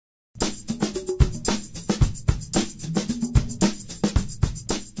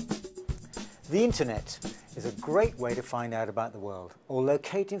The internet is a great way to find out about the world or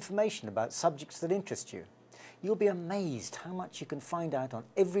locate information about subjects that interest you. You'll be amazed how much you can find out on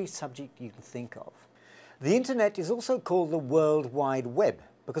every subject you can think of. The internet is also called the World Wide Web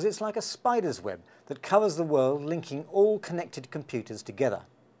because it's like a spider's web that covers the world, linking all connected computers together.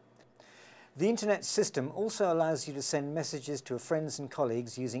 The internet system also allows you to send messages to friends and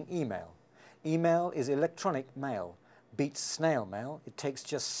colleagues using email. Email is electronic mail. Beats snail mail. It takes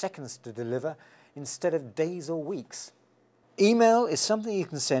just seconds to deliver instead of days or weeks. Email is something you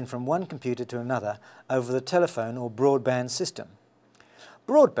can send from one computer to another over the telephone or broadband system.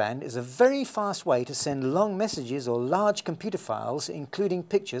 Broadband is a very fast way to send long messages or large computer files, including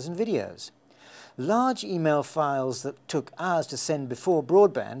pictures and videos. Large email files that took hours to send before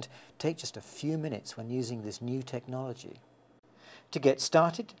broadband take just a few minutes when using this new technology. To get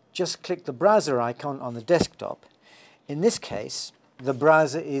started, just click the browser icon on the desktop. In this case, the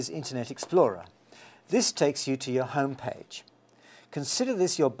browser is Internet Explorer. This takes you to your home page. Consider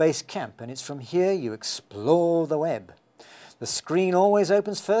this your base camp, and it's from here you explore the web. The screen always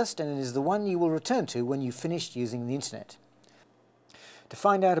opens first, and it is the one you will return to when you've finished using the internet. To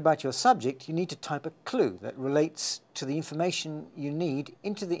find out about your subject, you need to type a clue that relates to the information you need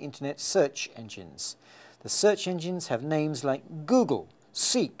into the internet search engines. The search engines have names like Google,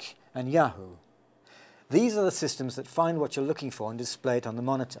 Seek, and Yahoo. These are the systems that find what you're looking for and display it on the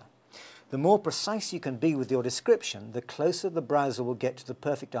monitor. The more precise you can be with your description, the closer the browser will get to the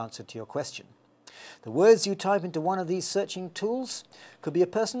perfect answer to your question. The words you type into one of these searching tools could be a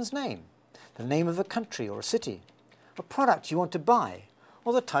person's name, the name of a country or a city, a product you want to buy,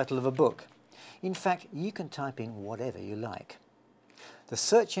 or the title of a book. In fact, you can type in whatever you like. The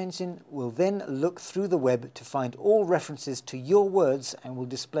search engine will then look through the web to find all references to your words and will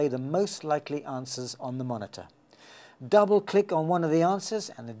display the most likely answers on the monitor. Double-click on one of the answers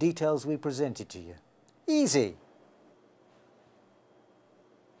and the details will be presented to you. Easy!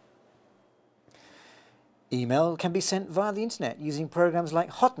 Email can be sent via the internet using programs like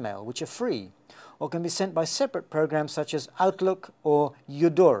Hotmail, which are free, or can be sent by separate programs such as Outlook or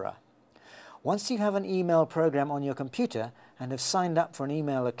Eudora. Once you have an email program on your computer and have signed up for an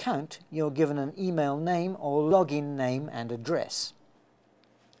email account, you're given an email name or login name and address.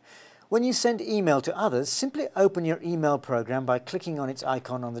 When you send email to others, simply open your email program by clicking on its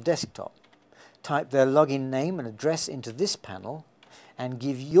icon on the desktop. Type their login name and address into this panel and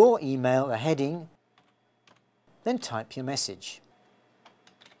give your email a heading, then type your message.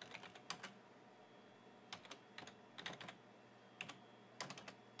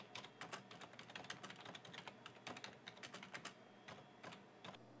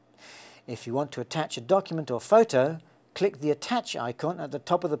 If you want to attach a document or photo, click the Attach icon at the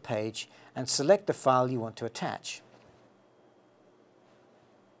top of the page and select the file you want to attach.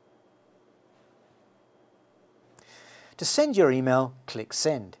 To send your email, click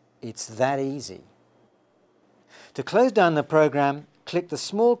Send. It's that easy. To close down the program, click the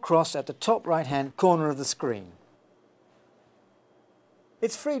small cross at the top right-hand corner of the screen.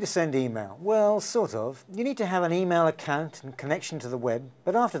 It's free to send email. Well, sort of. You need to have an email account and connection to the web,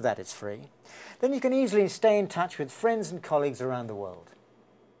 but after that it's free. Then you can easily stay in touch with friends and colleagues around the world.